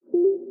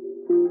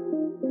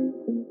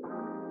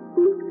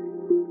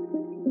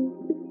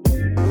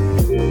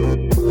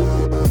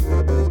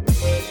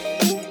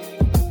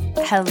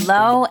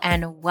Hello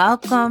and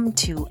welcome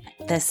to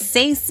the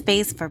Safe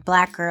Space for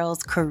Black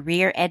Girls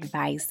Career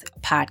Advice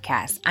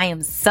podcast. I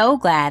am so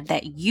glad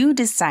that you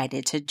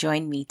decided to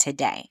join me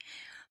today.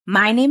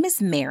 My name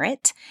is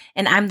Merritt,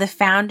 and I'm the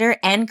founder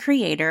and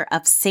creator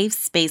of Safe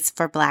Space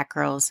for Black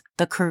Girls,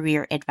 the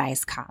Career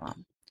Advice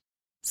column.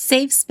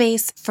 Safe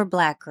Space for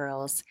Black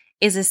Girls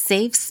is a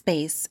safe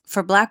space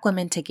for Black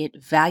women to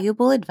get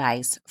valuable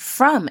advice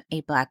from a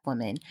Black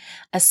woman,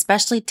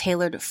 especially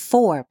tailored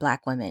for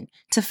Black women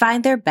to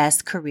find their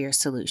best career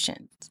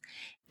solutions.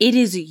 It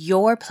is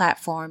your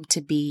platform to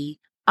be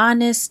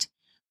honest,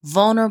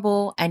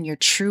 vulnerable, and your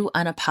true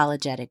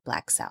unapologetic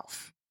Black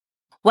self.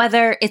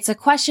 Whether it's a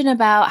question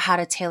about how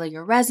to tailor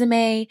your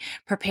resume,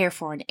 prepare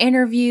for an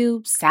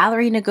interview,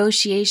 salary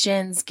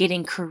negotiations,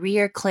 getting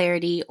career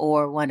clarity,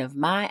 or one of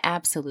my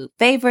absolute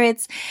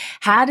favorites,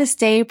 how to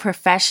stay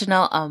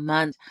professional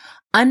among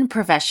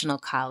unprofessional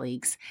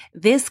colleagues,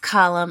 this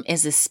column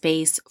is a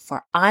space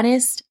for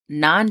honest,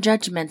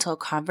 non-judgmental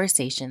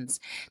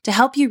conversations to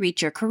help you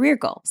reach your career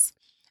goals.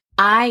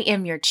 I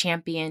am your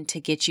champion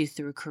to get you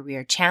through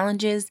career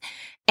challenges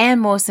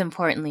and, most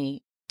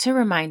importantly, to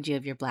remind you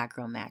of your Black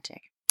girl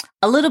magic.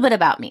 A little bit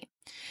about me.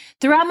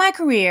 Throughout my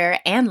career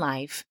and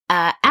life,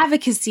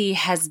 advocacy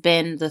has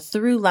been the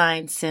through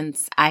line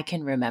since I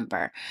can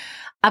remember.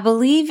 I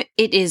believe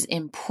it is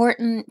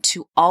important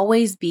to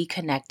always be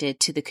connected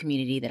to the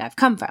community that I've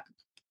come from.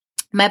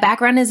 My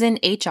background is in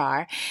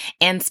HR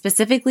and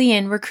specifically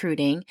in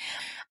recruiting.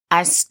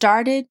 I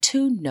started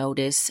to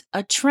notice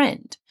a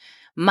trend.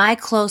 My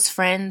close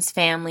friends,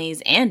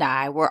 families, and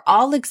I were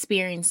all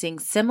experiencing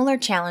similar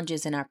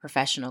challenges in our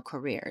professional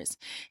careers.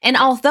 And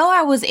although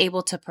I was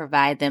able to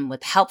provide them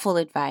with helpful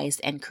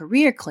advice and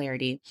career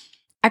clarity,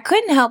 I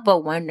couldn't help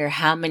but wonder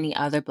how many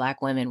other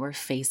Black women were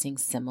facing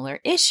similar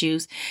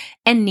issues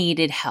and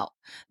needed help.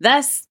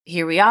 Thus,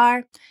 here we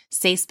are,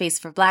 Safe Space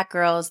for Black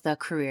Girls, the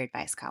career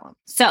advice column.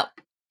 So,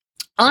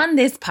 on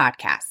this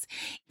podcast,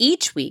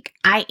 each week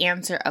I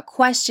answer a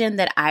question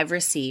that I've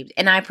received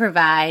and I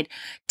provide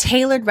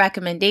tailored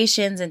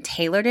recommendations and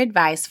tailored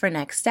advice for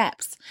next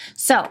steps.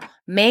 So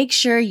make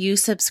sure you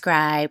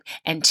subscribe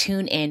and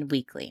tune in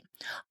weekly.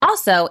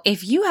 Also,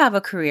 if you have a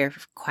career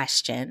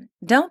question,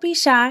 don't be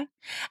shy.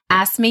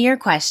 Ask me your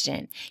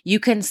question. You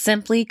can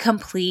simply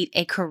complete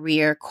a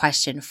career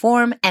question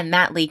form, and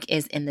that link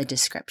is in the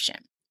description.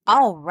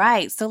 All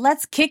right, so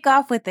let's kick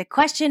off with the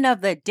question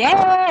of the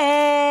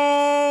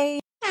day.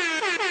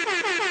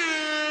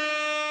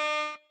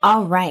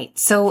 All right,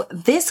 so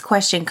this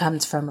question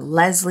comes from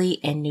Leslie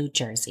in New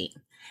Jersey.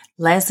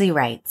 Leslie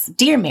writes,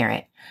 Dear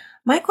Merritt,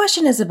 my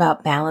question is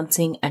about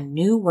balancing a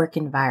new work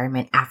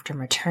environment after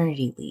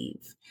maternity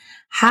leave.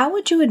 How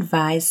would you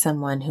advise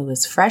someone who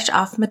is fresh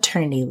off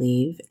maternity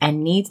leave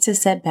and needs to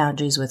set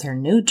boundaries with her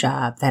new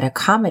job that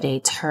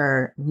accommodates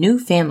her new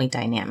family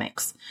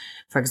dynamics?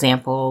 For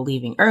example,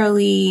 leaving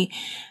early,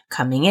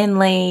 coming in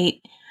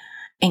late,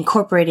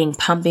 incorporating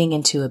pumping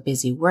into a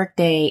busy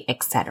workday,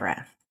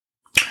 etc.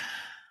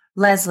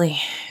 Leslie,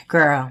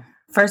 girl,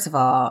 first of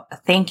all,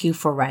 thank you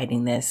for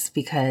writing this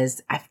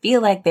because I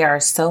feel like there are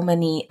so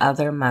many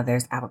other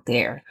mothers out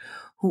there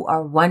who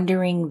are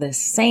wondering the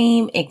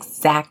same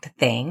exact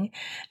thing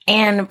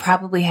and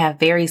probably have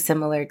very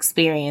similar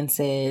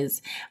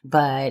experiences,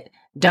 but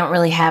don't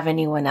really have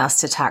anyone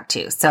else to talk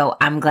to. So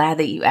I'm glad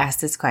that you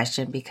asked this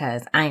question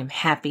because I am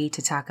happy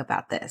to talk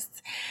about this.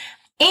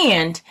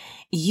 And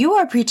you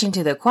are preaching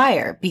to the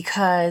choir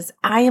because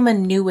I am a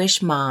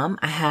newish mom.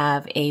 I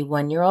have a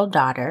 1-year-old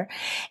daughter,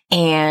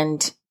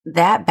 and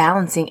that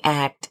balancing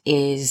act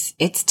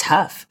it's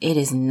tough. It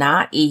is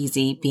not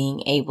easy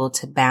being able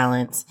to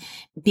balance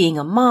being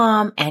a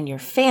mom and your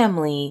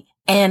family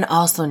and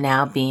also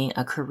now being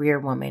a career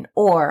woman,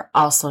 or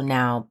also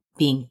now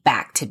being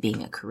back to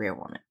being a career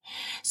woman.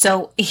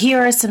 So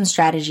here are some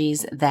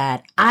strategies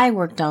that I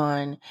worked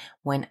on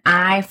when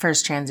I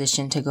first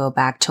transitioned to go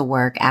back to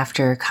work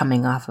after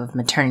coming off of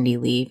maternity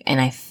leave.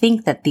 And I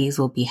think that these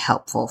will be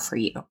helpful for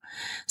you.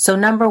 So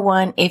number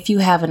one, if you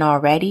haven't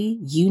already,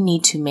 you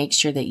need to make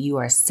sure that you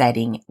are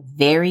setting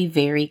very,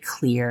 very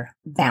clear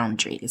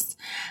boundaries.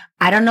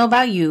 I don't know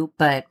about you,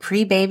 but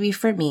pre-baby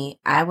for me,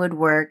 I would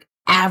work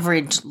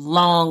average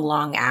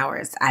long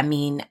hours. I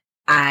mean,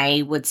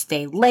 I would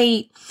stay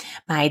late.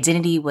 My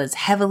identity was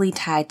heavily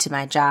tied to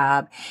my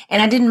job,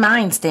 and I didn't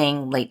mind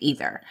staying late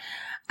either.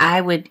 I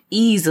would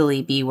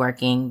easily be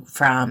working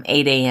from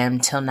 8 a.m.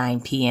 till 9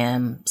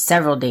 p.m.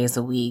 several days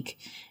a week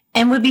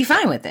and would be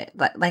fine with it.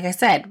 But like I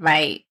said,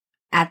 right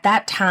at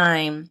that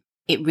time,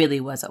 it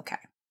really was okay.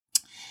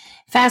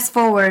 Fast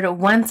forward,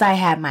 once I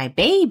had my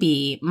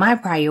baby, my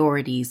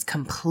priorities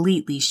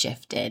completely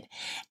shifted.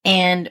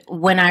 And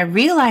when I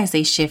realized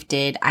they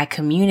shifted, I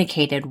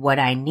communicated what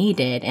I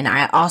needed. And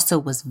I also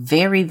was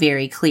very,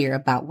 very clear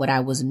about what I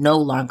was no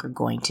longer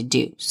going to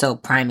do. So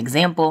prime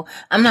example,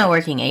 I'm not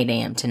working 8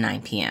 a.m. to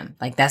 9 p.m.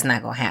 Like that's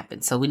not going to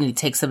happen. So we need to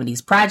take some of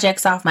these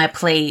projects off my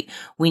plate.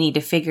 We need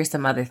to figure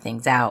some other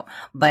things out.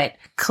 But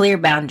clear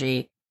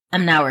boundary,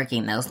 I'm not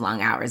working those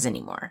long hours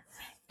anymore.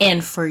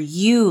 And for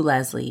you,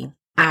 Leslie,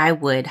 I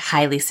would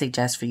highly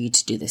suggest for you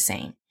to do the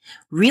same.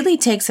 Really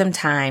take some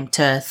time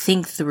to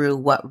think through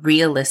what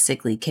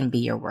realistically can be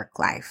your work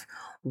life.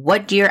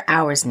 What do your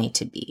hours need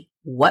to be?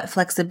 What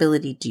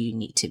flexibility do you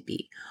need to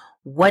be?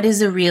 What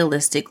is a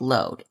realistic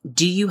load?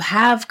 Do you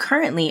have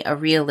currently a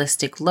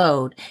realistic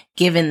load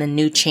given the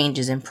new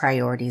changes and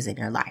priorities in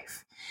your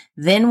life?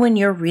 Then when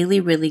you're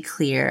really, really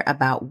clear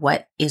about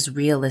what is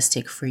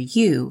realistic for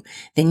you,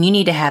 then you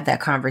need to have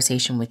that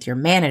conversation with your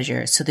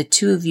manager so the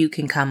two of you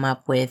can come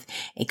up with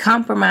a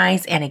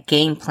compromise and a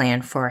game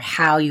plan for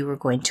how you are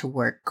going to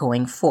work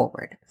going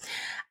forward.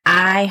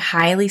 I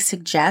highly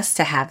suggest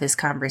to have this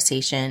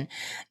conversation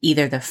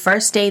either the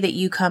first day that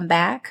you come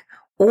back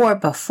or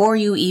before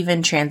you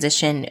even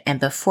transition and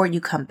before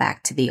you come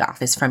back to the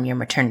office from your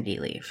maternity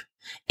leave.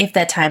 If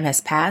that time has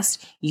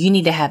passed, you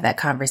need to have that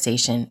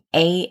conversation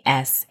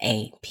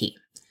ASAP.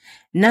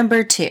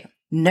 Number 2,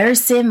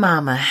 nursing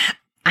mama.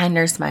 I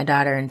nursed my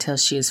daughter until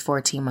she was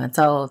 14 months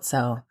old.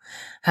 So,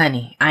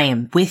 honey, I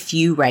am with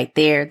you right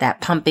there.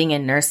 That pumping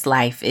and nurse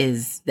life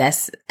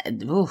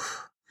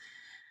oof.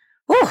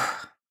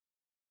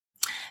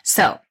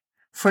 So,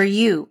 for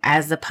you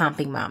as the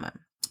pumping mama,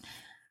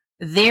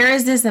 there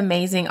is this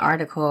amazing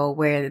article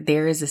where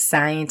there is a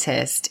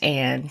scientist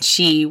and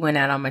she went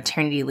out on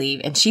maternity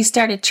leave and she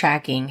started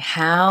tracking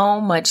how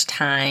much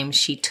time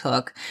she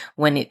took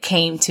when it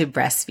came to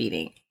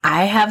breastfeeding.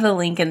 I have a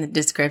link in the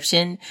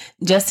description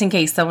just in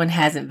case someone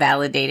hasn't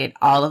validated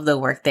all of the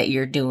work that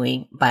you're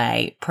doing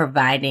by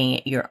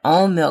providing your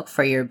own milk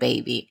for your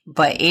baby.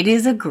 But it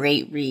is a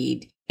great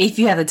read if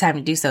you have the time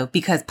to do so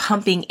because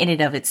pumping in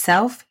and of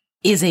itself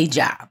is a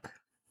job.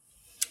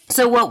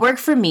 So what worked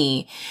for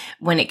me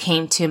when it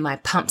came to my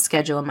pump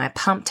schedule and my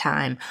pump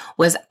time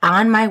was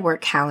on my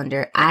work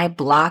calendar, I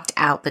blocked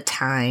out the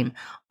time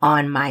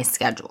on my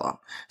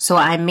schedule. So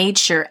I made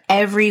sure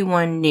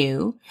everyone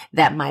knew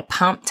that my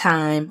pump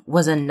time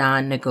was a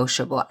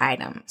non-negotiable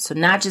item. So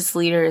not just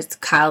leaders,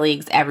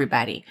 colleagues,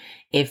 everybody.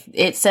 If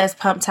it says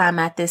pump time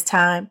at this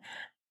time,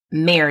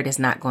 Merit is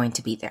not going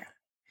to be there.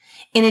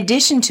 In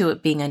addition to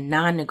it being a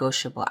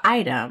non-negotiable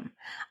item,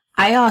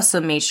 I also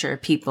made sure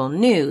people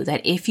knew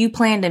that if you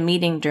planned a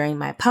meeting during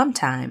my pump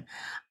time,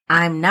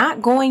 I'm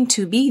not going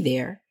to be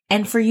there,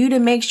 and for you to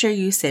make sure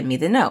you send me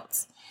the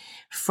notes.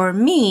 For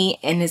me,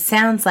 and it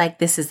sounds like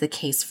this is the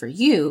case for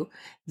you,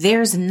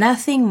 there's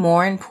nothing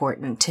more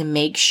important to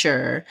make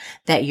sure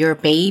that your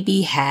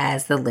baby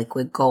has the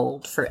liquid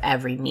gold for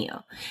every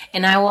meal.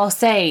 And I will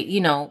say,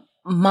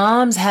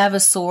 moms have a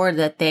sword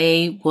that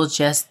they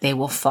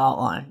will fall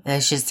on.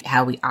 That's just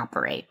how we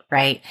operate,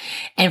 right?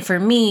 And for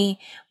me,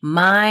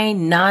 my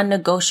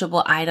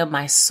non-negotiable item,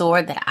 my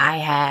sword that I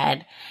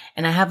had,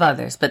 and I have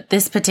others, but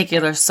this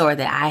particular sword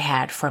that I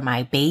had for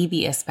my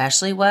baby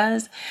especially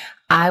was,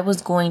 I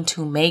was going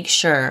to make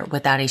sure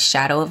without a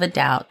shadow of a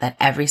doubt that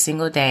every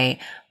single day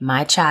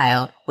my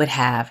child would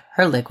have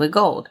her liquid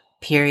gold.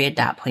 Period,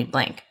 dot, point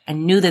blank. I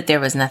knew that there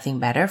was nothing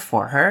better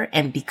for her.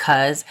 And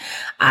because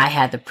I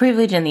had the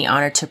privilege and the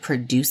honor to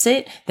produce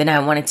it, then I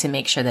wanted to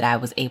make sure that I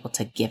was able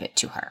to give it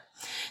to her.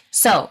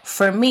 So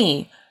for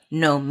me,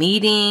 no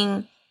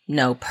meeting,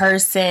 no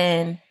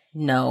person,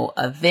 no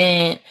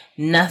event,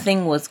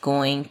 nothing was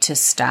going to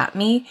stop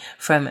me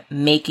from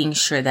making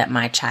sure that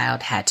my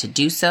child had to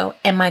do so.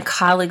 And my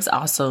colleagues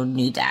also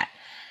knew that.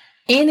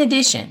 In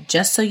addition,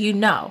 just so you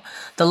know,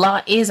 the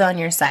law is on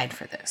your side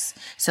for this.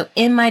 So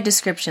in my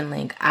description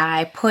link,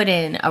 I put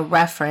in a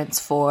reference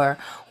for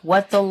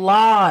what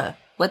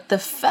the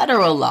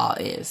federal law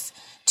is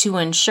to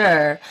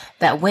ensure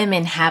that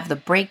women have the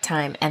break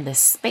time and the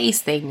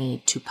space they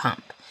need to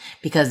pump.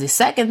 Because the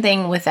second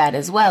thing with that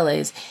as well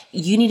is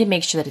you need to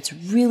make sure that it's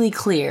really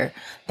clear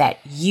that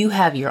you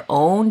have your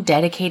own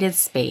dedicated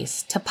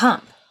space to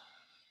pump.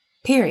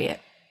 Period.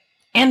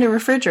 And a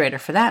refrigerator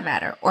for that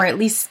matter, or at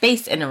least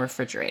space in a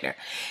refrigerator.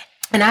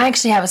 And I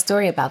actually have a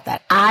story about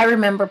that. I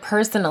remember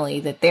personally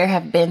that there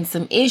have been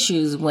some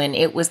issues when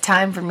it was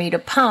time for me to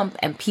pump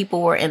and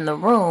people were in the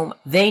room.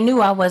 They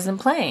knew I wasn't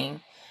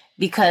playing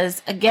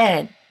because,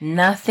 again,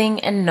 nothing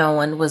and no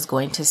one was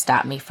going to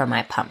stop me from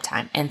my pump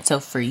time. And so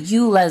for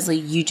you, Leslie,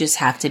 you just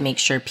have to make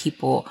sure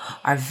people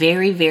are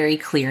very, very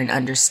clear and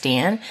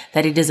understand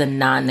that it is a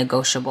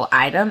non-negotiable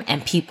item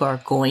and people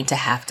are going to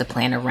have to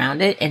plan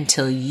around it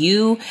until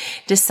you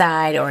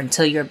decide or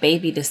until your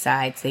baby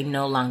decides they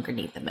no longer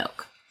need the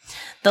milk.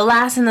 The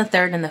last and the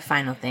third and the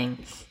final thing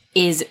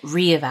is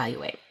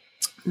reevaluate.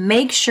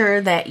 Make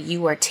sure that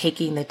you are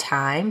taking the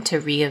time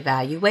to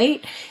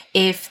reevaluate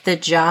if the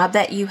job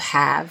that you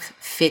have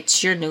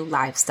fits your new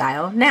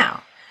lifestyle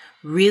now.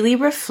 really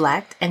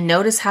reflect and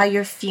notice how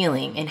you're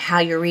feeling and how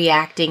you're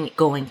reacting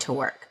going to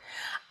work.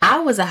 I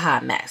was a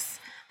hot mess.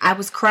 I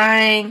was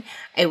crying.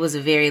 It was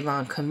a very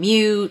long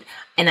commute,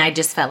 and I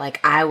just felt like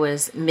I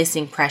was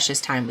missing precious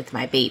time with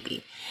my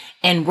baby.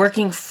 And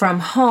working from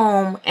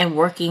home and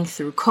working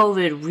through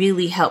COVID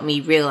really helped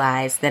me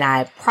realize that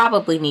I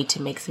probably need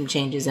to make some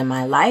changes in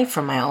my life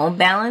for my own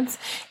balance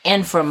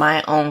and for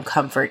my own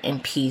comfort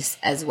and peace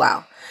as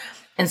well.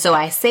 And so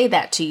I say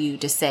that to you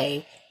to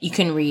say you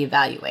can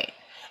reevaluate.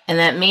 And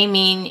that may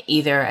mean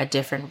either a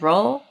different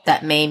role,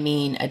 that may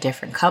mean a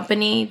different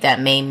company, that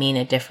may mean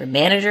a different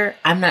manager.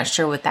 I'm not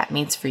sure what that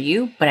means for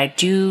you, but I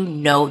do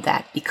know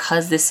that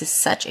because this is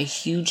such a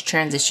huge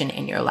transition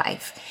in your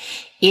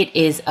life, it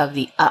is of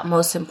the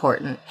utmost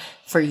importance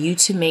for you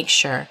to make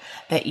sure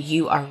that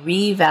you are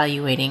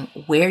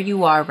reevaluating where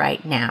you are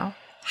right now,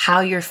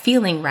 how you're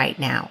feeling right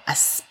now,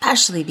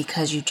 especially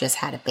because you just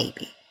had a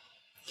baby.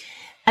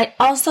 I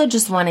also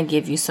just want to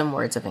give you some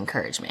words of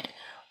encouragement.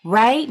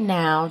 Right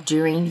now,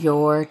 during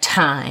your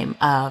time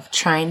of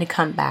trying to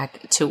come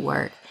back to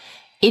work,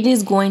 it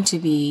is going to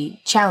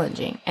be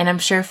challenging. And I'm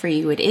sure for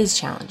you it is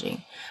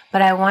challenging.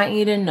 But I want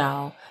you to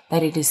know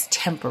that it is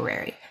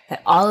temporary,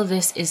 that all of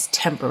this is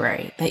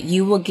temporary, that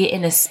you will get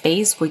in a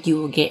space where you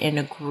will get in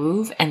a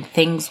groove and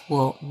things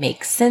will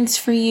make sense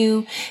for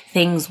you.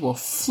 Things will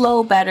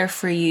flow better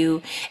for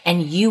you,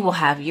 and you will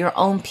have your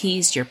own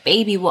peace. Your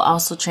baby will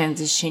also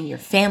transition. Your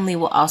family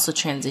will also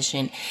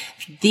transition.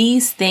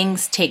 These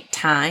things take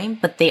time,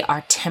 but they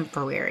are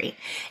temporary.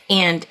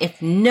 And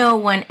if no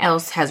one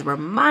else has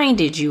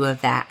reminded you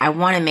of that, I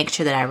want to make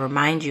sure that I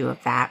remind you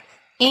of that.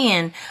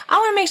 And I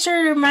want to make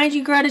sure to remind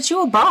you, girl, that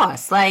you're a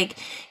boss. Like,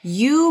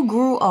 you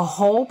grew a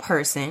whole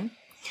person.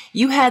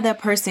 You had that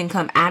person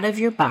come out of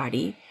your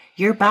body.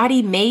 Your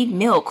body made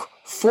milk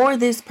for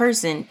this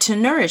person to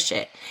nourish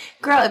it.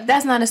 Girl, if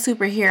that's not a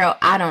superhero,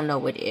 I don't know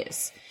what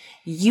is.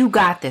 You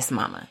got this,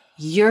 mama.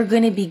 You're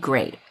going to be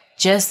great.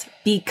 Just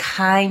be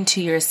kind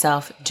to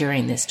yourself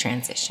during this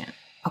transition.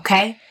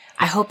 Okay?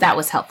 I hope that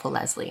was helpful,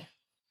 Leslie.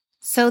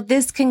 So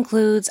this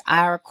concludes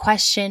our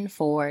question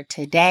for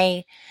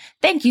today.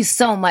 Thank you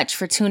so much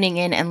for tuning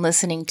in and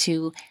listening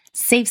to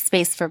Safe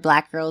Space for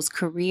Black Girls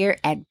Career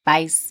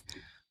Advice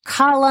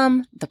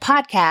Column, the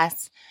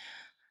podcast.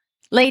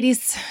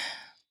 Ladies,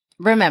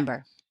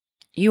 remember,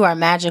 you are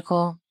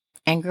magical,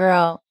 and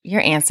girl,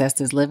 your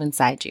ancestors live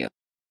inside you.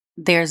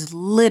 There's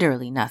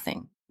literally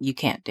nothing you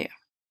can't do.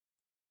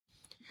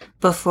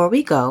 Before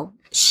we go,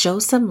 show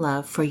some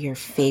love for your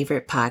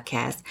favorite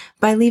podcast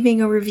by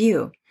leaving a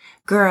review.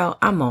 Girl,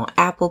 I'm on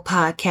Apple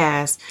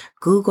Podcasts,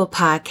 Google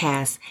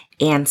Podcasts,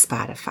 and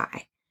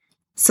Spotify.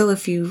 So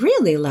if you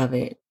really love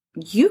it,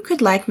 you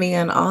could like me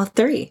on all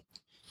three.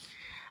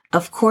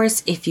 Of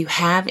course, if you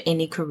have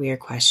any career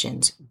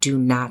questions, do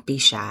not be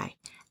shy.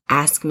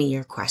 Ask me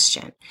your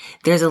question.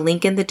 There's a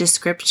link in the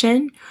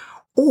description,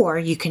 or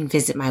you can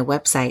visit my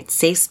website,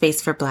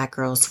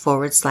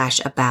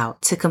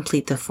 safespaceforblackgirls.com/about to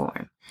complete the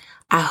form.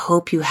 I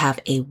hope you have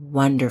a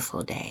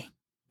wonderful day.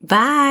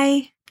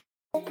 Bye.